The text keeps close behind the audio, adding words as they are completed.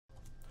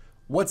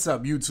What's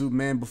up, YouTube,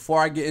 man? Before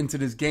I get into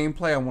this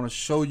gameplay, I want to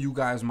show you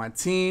guys my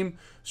team,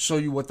 show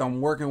you what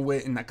I'm working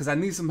with, and because I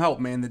need some help,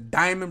 man. The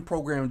Diamond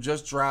program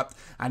just dropped.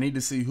 I need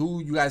to see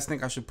who you guys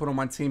think I should put on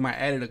my team. I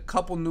added a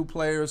couple new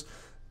players,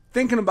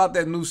 thinking about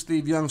that new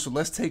Steve Young, so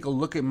let's take a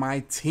look at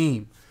my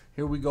team.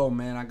 Here we go,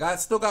 man.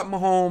 Still got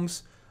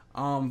Mahomes,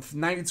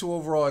 92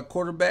 overall at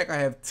quarterback. I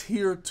have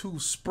tier 2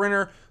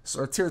 sprinter,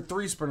 or tier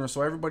 3 sprinter,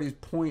 so everybody's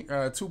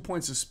 2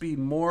 points of speed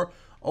more.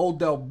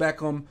 Odell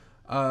Beckham,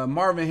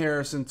 Marvin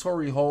Harrison,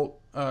 Torrey Holt.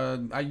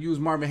 I use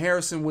Marvin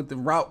Harrison with the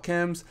route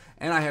chems,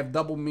 and I have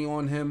double me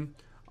on him.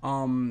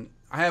 I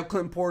have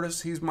Clinton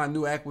Portis. He's my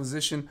new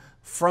acquisition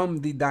from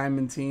the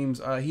Diamond teams.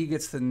 He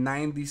gets to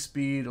 90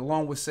 speed,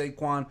 along with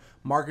Saquon,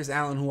 Marcus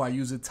Allen, who I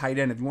use at tight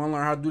end. If you want to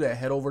learn how to do that,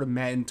 head over to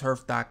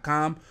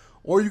MaddenTurf.com.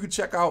 Or you can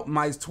check out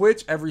my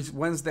Twitch. Every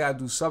Wednesday I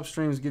do sub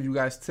streams, give you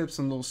guys tips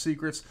and little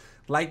secrets,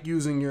 like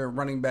using your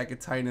running back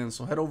at tight end.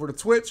 So head over to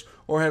Twitch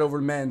or head over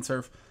to Madden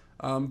Turf.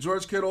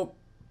 George Kittle,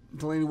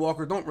 Delaney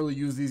Walker, don't really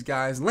use these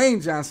guys. Lane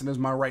Johnson is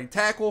my right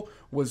tackle.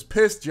 Was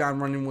pissed John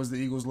Runyon was the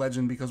Eagles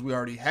legend because we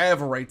already have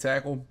a right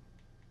tackle.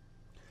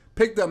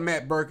 Picked up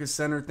Matt Burke as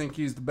center. Think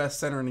he's the best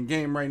center in the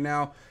game right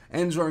now.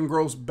 And Jordan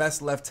Gross,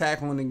 best left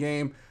tackle in the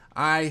game.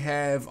 I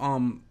have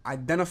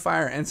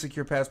identifier and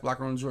secure pass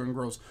blocker on Jordan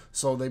Gross.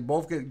 So they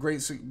both get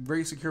great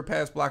secure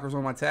pass blockers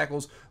on my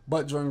tackles,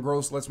 but Jordan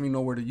Gross lets me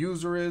know where the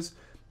user is.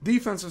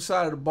 Defensive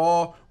side of the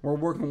ball, we're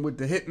working with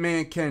the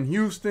hitman Ken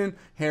Houston,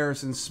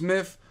 Harrison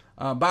Smith,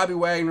 Bobby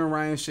Wagner,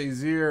 Ryan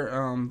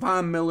Shazier,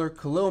 Von Miller,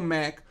 Khalil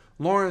Mack,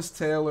 Lawrence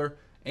Taylor,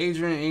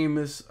 Adrian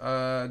Amos,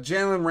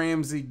 Jalen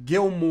Ramsey,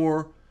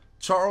 Gilmore,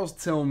 Charles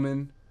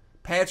Tillman,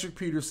 Patrick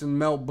Peterson,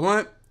 Mel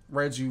Blount,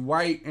 Reggie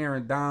White,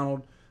 Aaron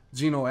Donald,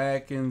 Geno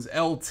Atkins,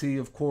 LT,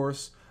 of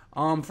course.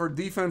 For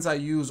defense, I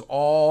use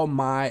all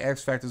my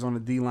X factors on the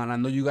D-line. I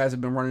know you guys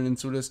have been running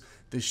into this.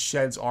 The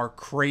sheds are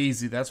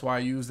crazy. That's why I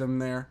use them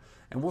there.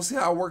 And we'll see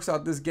how it works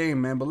out this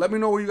game, man. But let me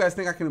know where you guys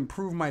think I can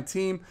improve my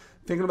team.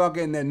 Thinking about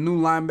getting that new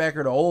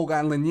linebacker, the old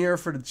guy, Lanier,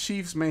 for the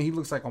Chiefs, man. He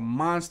looks like a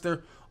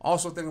monster.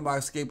 Also thinking about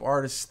escape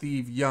artist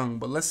Steve Young.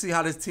 But let's see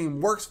how this team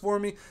works for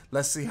me.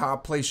 Let's see how I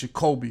play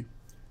SHIKOBE.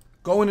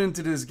 Going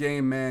into this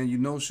game, man, you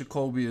know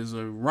SHIKOBE is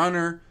a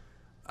runner.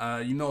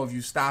 You know, if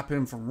you stop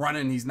him from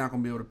running, he's not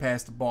going to be able to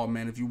pass the ball,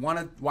 man. If you want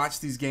to watch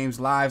these games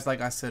live,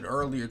 like I said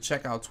earlier,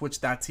 check out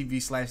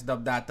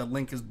twitch.tv/dub. The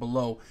link is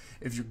below.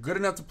 If you're good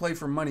enough to play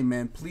for money,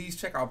 man, please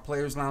check out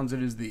Players Lounge.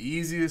 It is the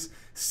easiest,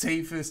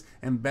 safest,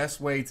 and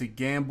best way to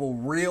gamble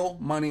real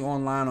money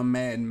online on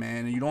Madden,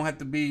 man. And you don't have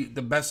to be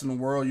the best in the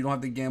world. You don't have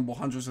to gamble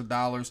hundreds of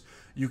dollars.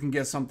 You can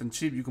get something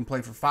cheap. You can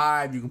play for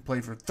 5. You can play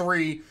for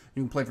 3. You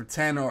can play for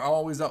 10, or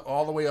always up,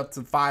 all the way up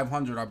to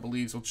 500, I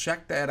believe. So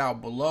check that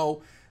out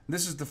below.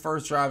 This is the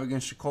first drive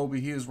against SHIKOBE.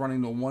 He is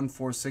running the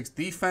 1-4-6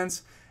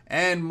 defense.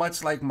 And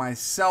much like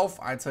myself,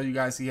 I tell you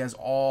guys he has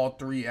all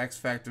 3 X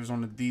factors on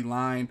the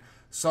D-line.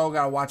 So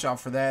got to watch out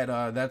for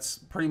that. That's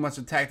pretty much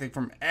a tactic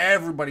from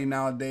everybody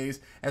nowadays.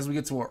 As we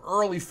get to an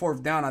early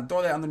 4th down, I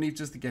throw that underneath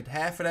just to get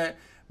half of that.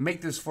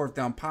 Make this 4th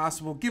down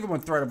possible. Give him a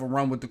threat of a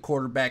run with the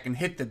quarterback and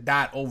hit the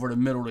dot over the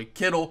middle to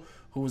Kittle,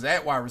 who was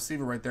at wide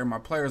receiver right there. My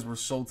players were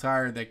so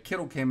tired that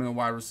Kittle came in at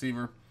wide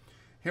receiver.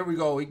 Here we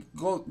go. He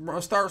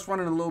starts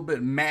running a little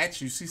bit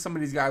match. You see some of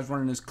these guys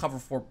running this cover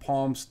 4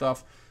 palm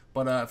stuff.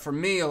 But for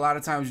me, a lot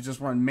of times you just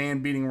run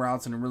man-beating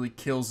routes and it really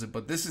kills it.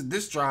 But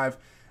this drive,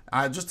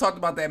 I just talked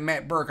about that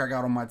Matt Burke I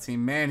got on my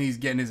team. Man, he's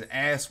getting his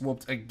ass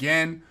whooped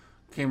again.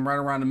 Came right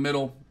around the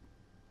middle.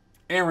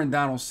 Aaron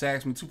Donald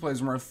sacks me. 2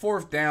 plays more.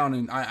 4th down,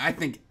 and I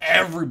think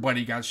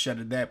everybody got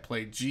shedded that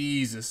play.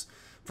 Jesus.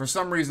 For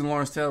some reason,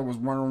 Lawrence Taylor was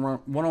running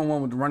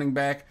one-on-one with the running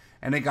back,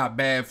 and it got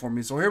bad for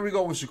me. So here we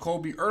go with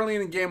SHIKOBE. Early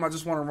in the game, I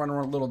just want to run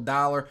a little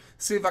dollar.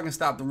 See if I can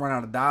stop the run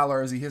out of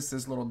dollar as he hits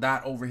this little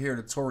dot over here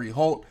to Torrey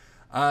Holt.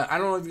 I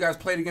don't know if you guys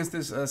played against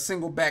this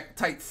single back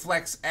tight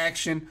flex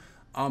action.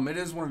 It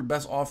is one of the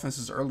best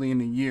offenses early in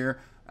the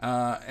year.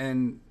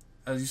 And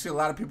as you see a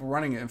lot of people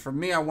running it. And for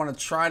me, I want to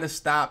try to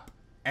stop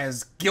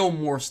as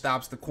Gilmore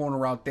stops the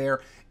corner out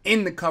there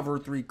in the cover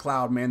 3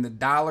 cloud, man. The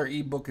dollar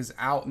ebook is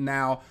out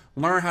now.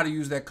 Learn how to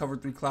use that cover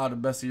 3 cloud to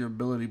the best of your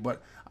ability.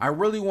 But I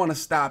really want to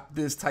stop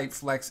this tight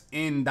flex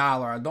in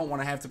dollar. I don't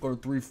want to have to go to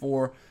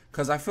 3-4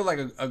 because I feel like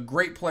a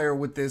great player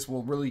with this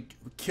will really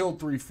kill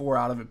 3-4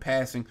 out of it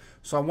passing.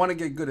 So I want to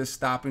get good at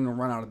stopping the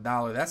run out of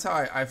dollar. That's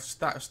how I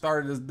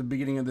started at the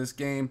beginning of this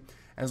game,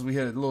 as we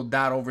hit a little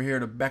dot over here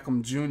to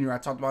Beckham Jr. I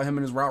talked about him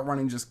and his route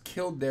running just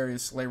killed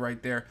Darius Slay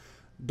right there.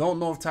 Don't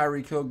know if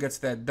Tyreek Hill gets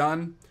that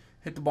done.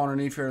 Hit the ball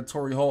underneath here to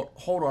Torrey Holt.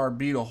 Hold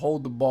RB to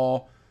hold the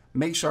ball.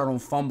 Make sure I don't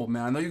fumble,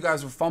 man. I know you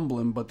guys are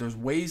fumbling, but there's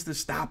ways to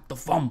stop the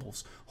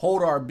fumbles.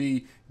 Hold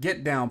RB,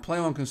 get down, play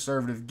on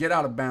conservative, get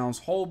out of bounds,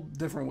 hold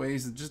different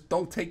ways. Just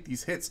don't take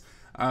these hits.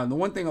 The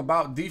one thing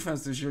about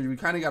defense this year, you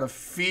kind of got to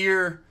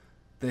fear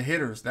the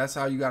hitters. That's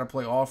how you got to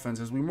play offense.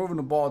 As we're moving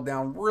the ball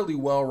down really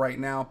well right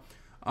now.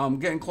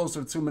 Getting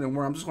closer to 2-minute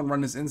warning. I'm just going to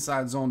run this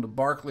inside zone to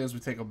Barkley as we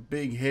take a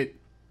big hit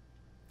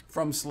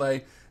from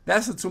Slay.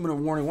 That's the 2-minute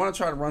warning. Want to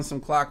try to run some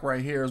clock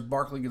right here as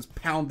Barkley gets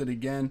pounded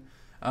again.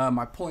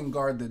 My pulling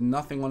guard did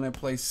nothing on that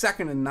play.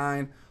 2nd and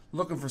 9.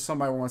 Looking for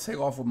somebody who wants to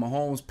take off with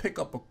Mahomes. Pick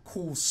up a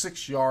cool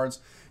 6 yards.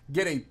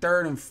 Get a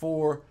 3rd and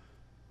 4.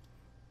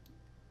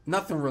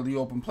 Nothing really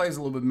open. Plays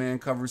a little bit man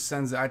coverage.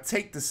 Sends it. I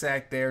take the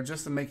sack there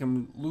just to make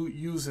him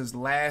use his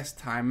last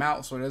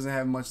timeout so he doesn't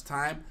have much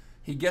time.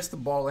 He gets the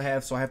ball at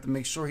half, so I have to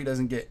make sure he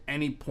doesn't get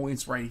any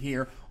points right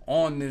here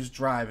on this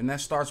drive. And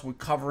that starts with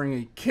covering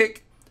a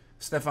kick.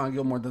 Stephon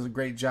Gilmore does a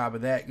great job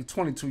of that.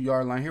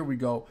 22-yard line. Here we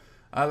go.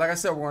 Like I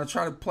said, we're going to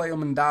try to play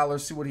him in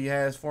dollars, see what he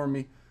has for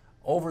me.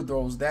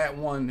 Overthrows that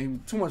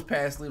one. Too much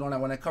pass lead on that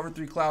one. That cover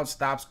 3 cloud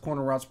stops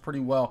corner routes pretty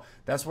well.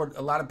 That's what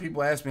a lot of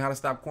people ask me how to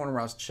stop corner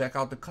routes. Check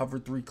out the cover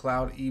 3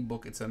 cloud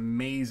ebook. It's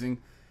amazing.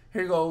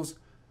 Here he goes.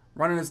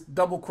 Running his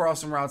double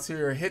crossing routes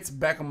here. Hits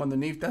Beckham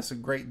underneath. That's a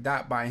great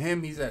dot by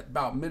him. He's at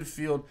about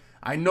midfield.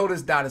 I know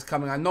this dot is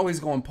coming. I know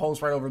he's going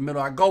post right over the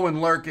middle. I go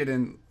and lurk it,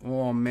 and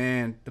oh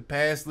man, the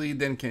pass lead.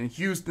 Then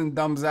Houston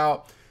dumbs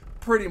out.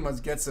 Pretty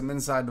much gets him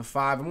inside the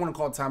 5. I'm going to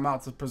call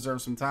timeout to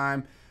preserve some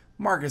time.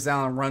 Marcus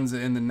Allen runs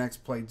it in the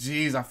next play.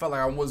 Jeez, I felt like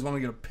I was going to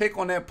get a pick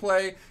on that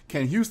play.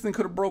 Houston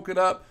could have broke it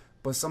up,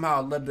 but somehow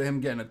it led to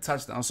him getting a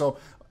touchdown. So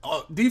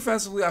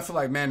defensively, I feel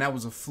like, man, that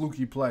was a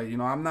fluky play. You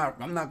know, I'm not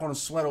going to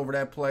sweat over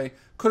that play.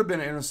 Could have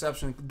been an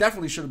interception.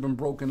 Definitely should have been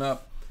broken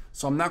up.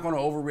 So I'm not going to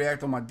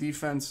overreact on my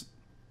defense.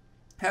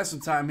 Has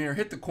some time here.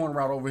 Hit the corner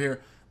route over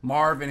here.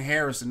 Marvin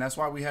Harrison. That's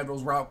why we have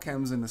those route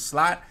chems in the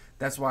slot.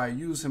 That's why I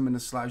use him in the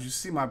slot. As you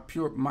see, my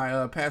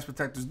pass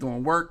protectors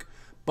doing work.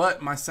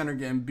 But my center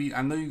getting beat.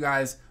 I know you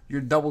guys,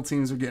 your double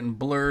teams are getting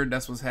blurred.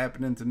 That's what's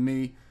happening to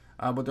me.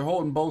 But they're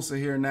holding Bosa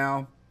here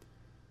now.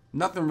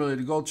 Nothing really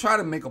to go. Try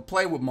to make a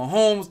play with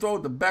Mahomes. Throw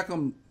it to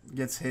Beckham.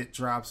 Gets hit.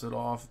 Drops it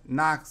off.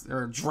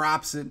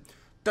 Drops it.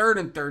 3rd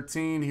and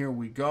 13. Here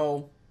we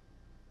go.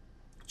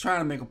 Trying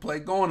to make a play.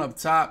 Going up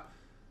top.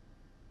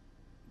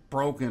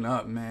 Broken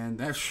up, man.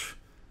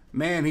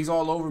 Man, he's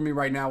all over me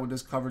right now with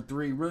this cover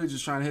 3. Really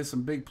just trying to hit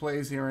some big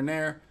plays here and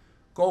there.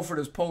 Go for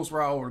this post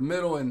route over the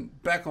middle, and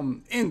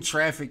Beckham in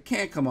traffic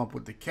can't come up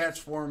with the catch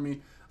for me.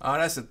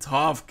 That's a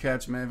tough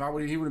catch, man.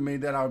 If he would have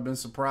made that, I would have been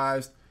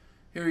surprised.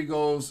 Here he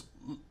goes.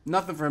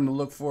 Nothing for him to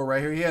look for right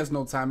here. He has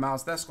no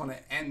timeouts. That's going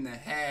to end the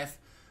half.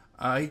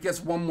 He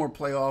gets one more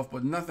play off,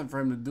 but nothing for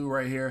him to do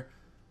right here.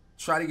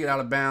 Try to get out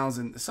of bounds,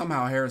 and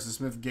somehow Harrison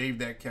Smith gave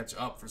that catch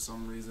up for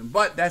some reason.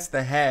 But that's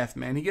the half,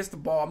 man. He gets the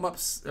ball.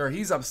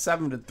 He's up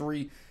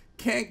 7-3.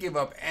 Can't give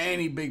up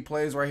any big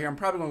plays right here. I'm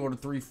probably going to go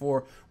to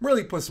 3-4.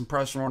 Really put some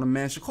pressure on him,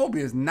 man. SHIKOBE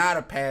is not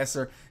a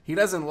passer. He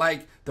doesn't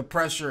like the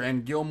pressure,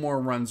 and Gilmore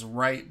runs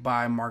right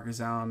by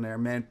Marcus Allen there,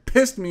 man.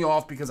 Pissed me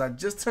off because I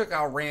just took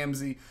out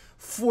Ramsey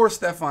for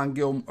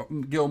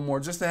Stephon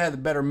Gilmore just to have the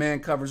better man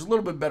coverage, a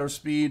little bit better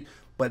speed,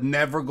 but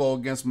never go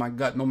against my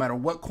gut. No matter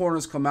what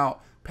corners come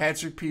out,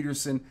 Patrick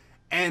Peterson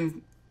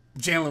and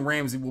Jalen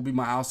Ramsey will be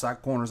my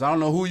outside corners. I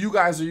don't know who you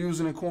guys are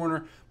using in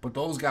corner, but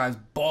those guys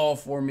ball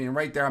for me. And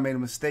right there, I made a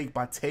mistake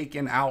by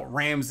taking out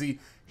Ramsey.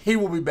 He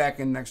will be back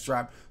in the next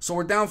drive. So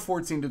we're down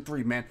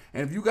 14-3, man.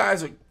 And if you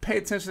guys pay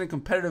attention to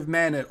competitive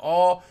man at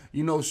all,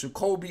 you know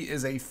SHIKOBE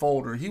is a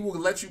folder. He will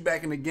let you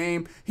back in the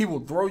game. He will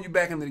throw you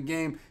back into the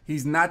game.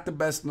 He's not the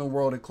best in the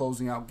world at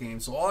closing out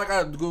games. So all I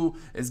got to do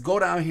is go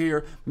down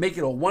here, make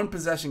it a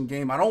one-possession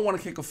game. I don't want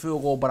to kick a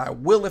field goal, but I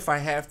will if I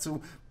have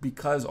to,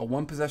 because a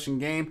one-possession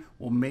game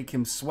will make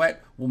him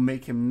sweat, will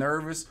make him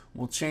nervous,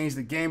 will change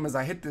the game as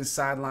I hit this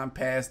sideline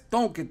pass.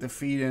 Don't get the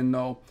feed in,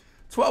 though.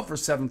 12 for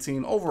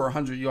 17, over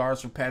 100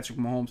 yards for Patrick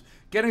Mahomes.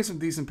 Getting some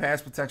decent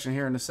pass protection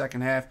here in the second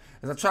half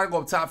as I try to go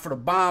up top for the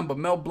bomb, but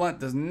Mel Blount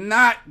does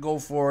not go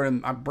for it,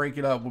 and I break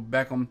it up with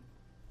Beckham.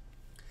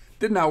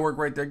 Did not work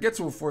right there. Get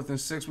to a 4th and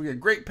 6. We get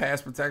great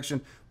pass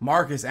protection.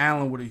 Marcus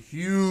Allen with a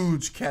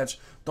huge catch.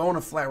 Throwing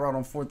a flat route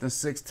on 4th and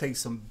 6. Takes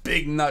some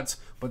big nuts,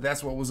 but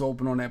that's what was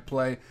open on that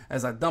play.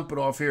 As I dump it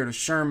off here to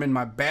Sherman,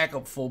 my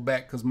backup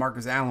fullback, because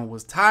Marcus Allen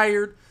was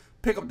tired.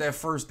 Pick up that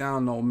first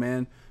down, though,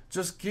 man.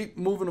 Just keep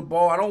moving the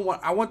ball.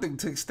 I want them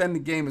to extend the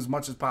game as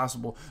much as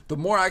possible. The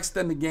more I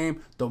extend the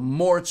game, the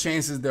more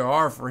chances there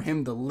are for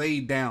him to lay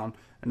down.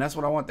 And that's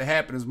what I want to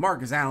happen is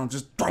Marcus Allen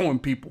just throwing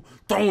people.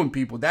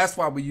 That's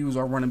why we use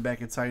our running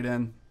back at tight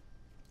end.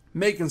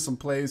 Making some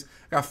plays.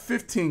 Got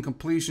 15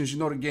 completions. You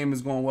know the game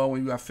is going well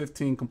when you got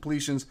 15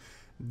 completions.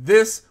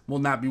 This will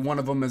not be one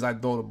of them as I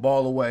throw the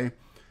ball away.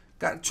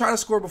 Got to try to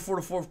score before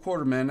the 4th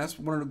quarter, man. That's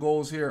one of the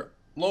goals here.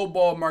 Low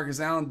ball,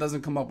 Marcus Allen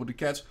doesn't come up with the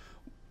catch.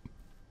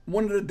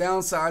 One of the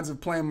downsides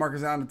of playing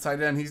Marcus Allen at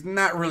tight end, he's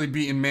not really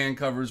beating man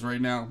covers right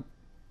now.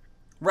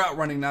 Route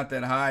running not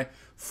that high.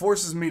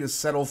 Forces me to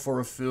settle for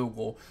a field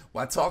goal.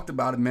 Well, I talked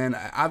about it, man.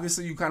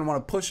 Obviously, you kind of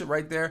want to push it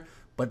right there,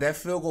 but that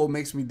field goal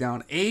makes me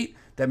down 8.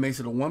 That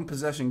makes it a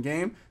one-possession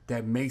game.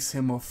 That makes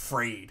him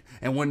afraid.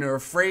 And when they're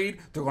afraid,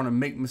 they're going to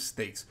make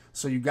mistakes.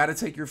 So you got to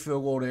take your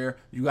field goal there.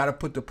 You got to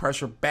put the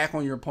pressure back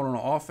on your opponent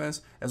on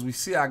offense. As we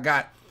see,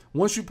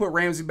 once you put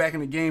Ramsey back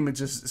in the game, it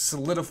just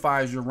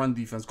solidifies your run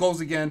defense.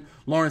 Goes again.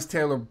 Lawrence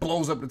Taylor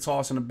blows up the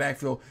toss in the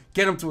backfield.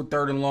 Get him to a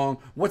 3rd and long.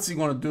 What's he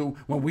going to do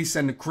when we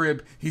send the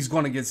crib? He's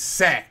going to get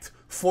sacked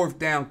 4th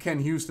down, Ken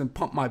Houston,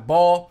 pump my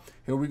ball.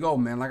 Here we go,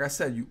 man. Like I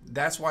said,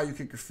 that's why you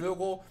kick your field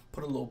goal,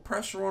 put a little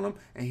pressure on him,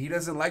 and he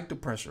doesn't like the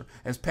pressure.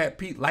 As Pat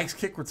Pete likes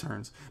kick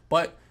returns,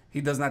 but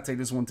he does not take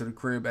this one to the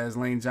crib as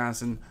Lane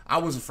Johnson, I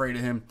was afraid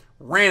of him,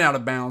 ran out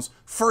of bounds.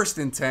 1st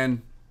and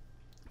 10.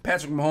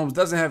 Patrick Mahomes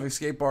doesn't have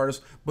escape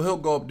artists, but he'll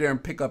go up there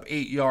and pick up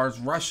 8 yards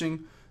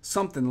rushing,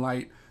 something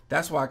light.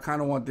 That's why I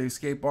kind of want the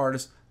escape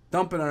artist.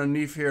 Dump it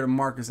underneath here to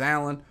Marcus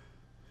Allen.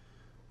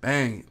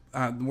 Bang.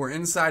 We're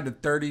inside the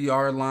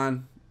 30-yard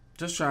line.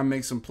 Just trying to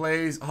make some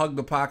plays. Hug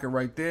the pocket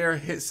right there.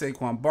 Hit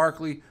Saquon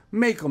Barkley.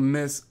 Make a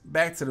miss.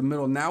 Back to the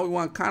middle. Now we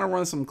want to kind of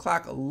run some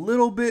clock a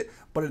little bit.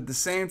 But at the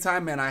same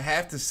time, man, I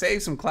have to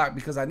save some clock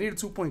because I need a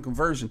 2-point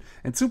conversion.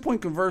 And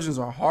 2-point conversions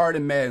are hard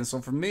in Madden.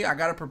 So for me, I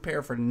got to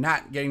prepare for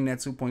not getting that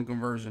 2-point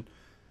conversion.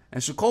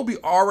 And SHIKOBE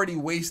already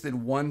wasted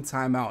 1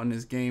 timeout in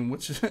this game,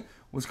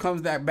 which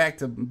comes back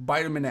to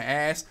bite him in the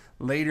ass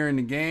later in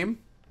the game.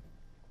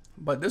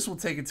 But this will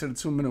take it to the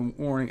 2-minute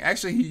warning.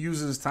 Actually, he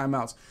uses his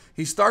timeouts.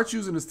 He starts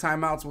using his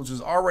timeouts, which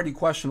is already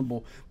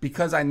questionable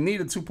because I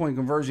need a 2-point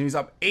conversion. He's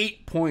up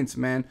 8 points,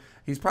 man.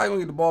 He's probably going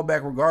to get the ball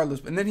back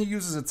regardless. And then he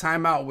uses a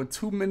timeout with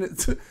 2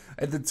 minutes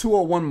at the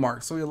 2:01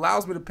 mark. So he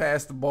allows me to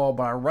pass the ball,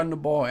 but I run the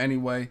ball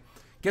anyway.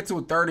 Get to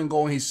a 3rd and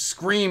goal, and he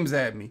screams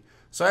at me.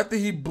 So after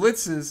he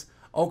blitzes,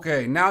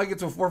 okay, now he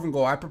gets to a 4th and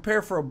goal. I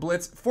prepare for a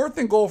blitz. 4th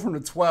and goal from the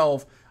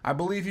 12. I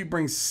believe he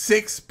brings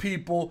 6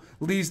 people,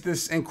 leaves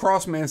this, and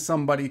crossman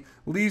somebody,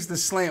 leaves the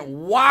slant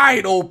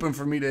wide open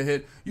for me to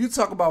hit. You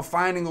talk about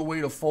finding a way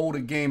to fold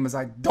a game as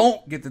I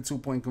don't get the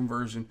 2-point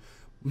conversion.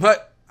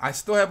 But I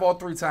still have all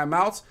 3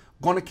 timeouts.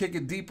 Going to kick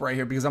it deep right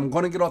here because I'm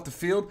going to get off the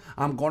field.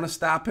 I'm going to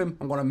stop him.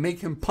 I'm going to make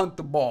him punt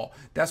the ball.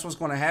 That's what's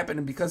going to happen.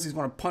 And because he's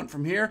going to punt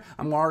from here,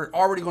 I'm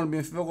already going to be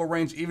in field goal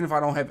range even if I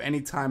don't have any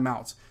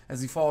timeouts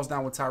as he falls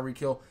down with Tyreek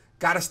Hill.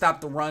 Got to stop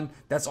the run.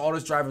 That's all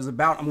this drive is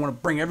about. I'm going to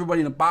bring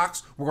everybody in the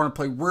box. We're going to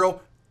play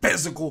real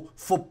physical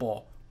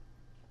football.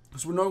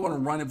 So we know we're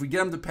going to run. If we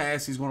get him to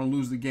pass, he's going to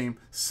lose the game.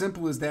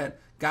 Simple as that.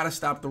 Got to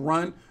stop the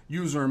run.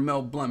 User and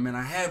Mel Blunt, man.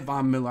 I have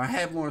Von Miller. I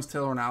have Lawrence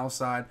Taylor on the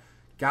outside.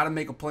 Got to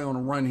make a play on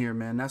the run here,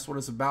 man. That's what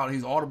it's about.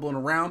 He's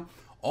audibling around.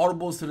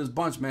 Audibles to this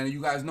bunch, man.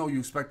 You guys know you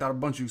expect out a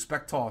bunch. You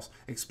expect toss.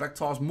 Expect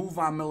toss. Move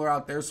Von Miller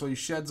out there so he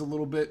sheds a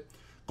little bit.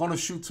 Going to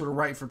shoot to the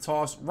right for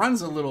toss.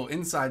 Runs a little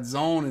inside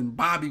zone, and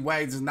Bobby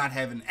Wags is not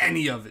having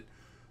any of it.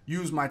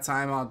 Use my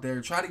timeout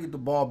there. Try to get the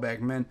ball back,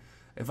 man.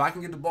 If I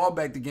can get the ball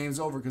back, the game's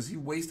over because he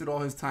wasted all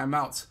his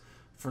timeouts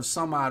for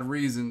some odd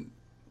reason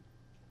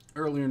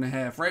earlier in the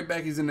half. Right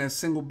back, he's in that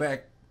single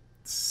back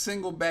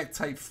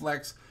tight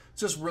flex.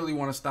 Just really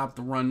want to stop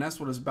the run. That's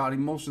what it's about. He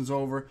motions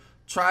over.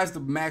 Tries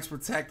to max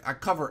protect. I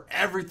cover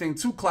everything.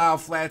 2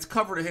 cloud flats.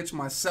 Cover the hitch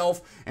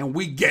myself. And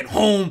we get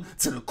home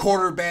to the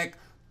quarterback.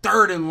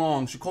 3rd and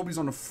long. SHIKOBE's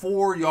on the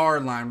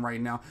 4-yard line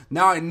right now.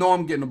 Now I know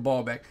I'm getting the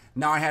ball back.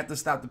 Now I have to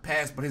stop the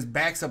pass, but his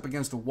back's up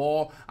against the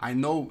wall. I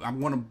know I'm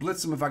going to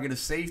blitz him if I get a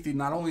safety.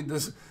 Not only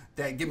does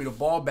that give me the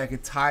ball back,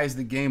 it ties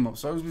the game up.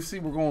 So as we see,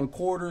 we're going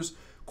quarter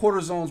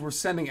zones. We're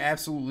sending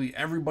absolutely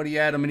everybody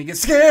at him, and he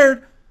gets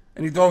scared,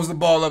 and he throws the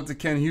ball up to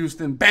Ken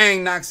Houston.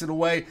 Bang, knocks it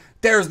away.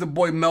 There's the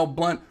boy Mel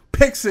Blunt.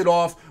 Picks it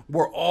off.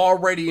 We're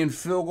already in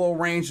field goal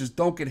range. Just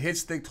don't get hit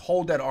stick.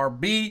 Hold that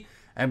RB.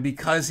 And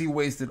because he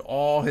wasted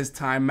all his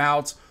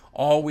timeouts,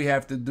 all we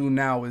have to do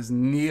now is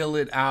kneel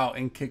it out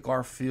and kick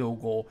our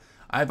field goal.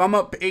 If I'm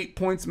up 8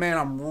 points, man,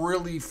 I'm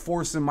really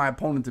forcing my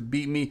opponent to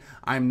beat me.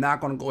 I'm not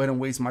going to go ahead and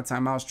waste my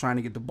timeouts trying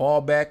to get the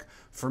ball back.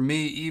 For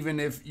me, even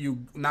if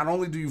you, not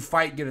only do you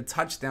fight, get a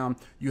touchdown,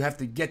 you have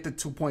to get the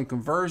 2-point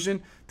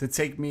conversion to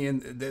take me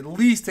in, at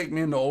least take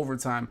me into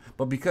overtime.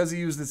 But because he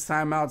used his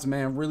timeouts,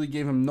 man, really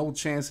gave him no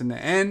chance in the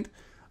end.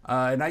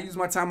 And I use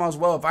my timeouts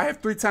well. If I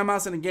have 3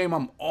 timeouts in a game,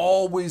 I'm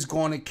always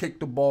going to kick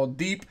the ball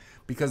deep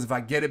because if I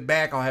get it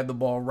back, I'll have the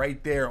ball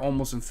right there,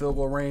 almost in field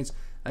goal range.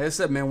 Like I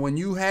said, man, when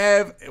you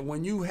have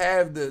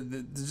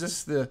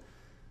the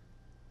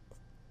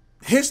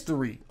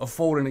history of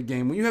folding a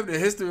game, when you have the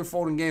history of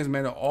folding games,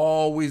 man, it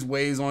always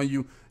weighs on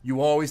you.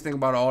 You always think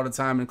about it all the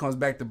time, and it comes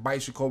back to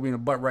bite SHIKOBE in the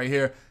butt right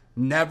here.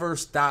 Never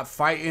stop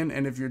fighting,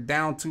 and if you're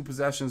down 2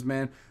 possessions,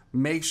 man,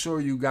 make sure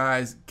you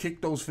guys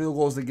kick those field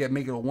goals to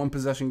make it a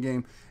 1-possession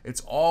game. It's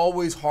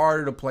always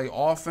harder to play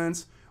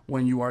offense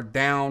when you are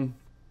down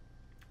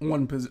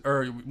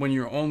when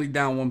you're only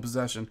down 1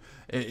 possession.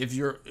 If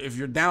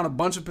you're down a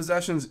bunch of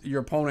possessions,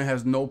 your opponent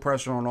has no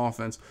pressure on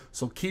offense.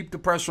 So keep the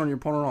pressure on your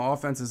opponent on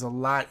offense is a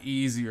lot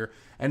easier.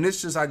 And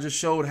I just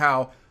showed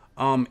how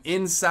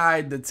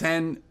inside the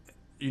 10,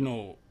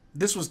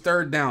 this was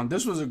 3rd down.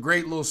 This was a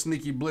great little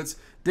sneaky blitz.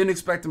 Didn't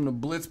expect him to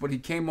blitz, but he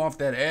came off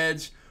that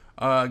edge.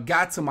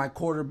 Got to my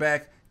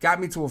quarterback,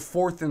 got me to a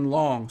 4th and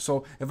long.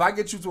 So if I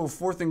get you to a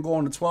 4th and goal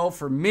on the 12,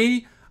 for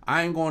me,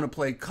 I ain't going to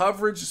play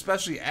coverage,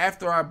 especially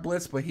after I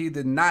blitz, but he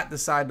did not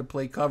decide to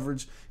play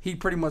coverage. He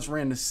pretty much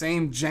ran the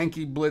same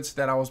janky blitz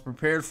that I was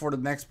prepared for the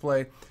next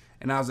play,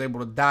 and I was able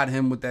to dot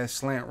him with that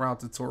slant route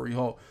to Torrey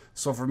Holt.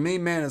 So for me,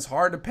 man, it's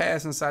hard to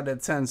pass inside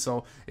that 10.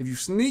 So if you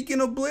sneak in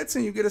a blitz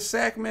and you get a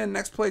sack, man,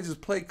 next play, just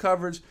play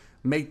coverage,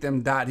 make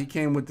them dot. He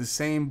came with the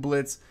same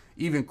blitz.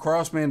 even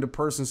cross-man to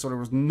person, so there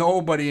was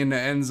nobody in the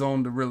end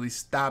zone to really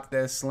stop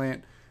that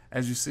slant.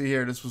 As you see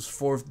here, this was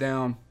 4th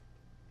down.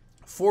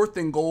 4th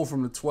and goal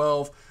from the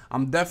 12.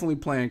 I'm definitely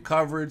playing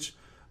coverage.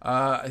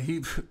 Like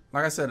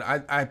I said,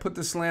 I put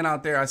the slant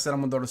out there. I said I'm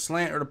going to throw the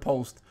slant or the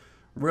post.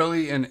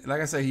 Really, and like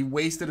I said, he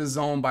wasted his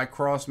zone by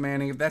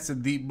cross-manning. If that's a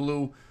deep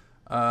blue,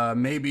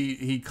 maybe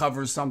he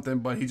covers something,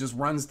 but he just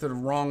runs to the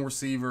wrong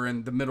receiver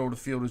and the middle of the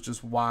field is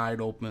just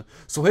wide open.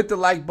 So hit the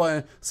like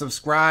button,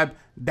 subscribe.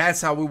 That's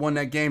how we won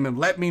that game, and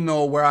let me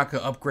know where I could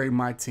upgrade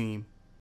my team.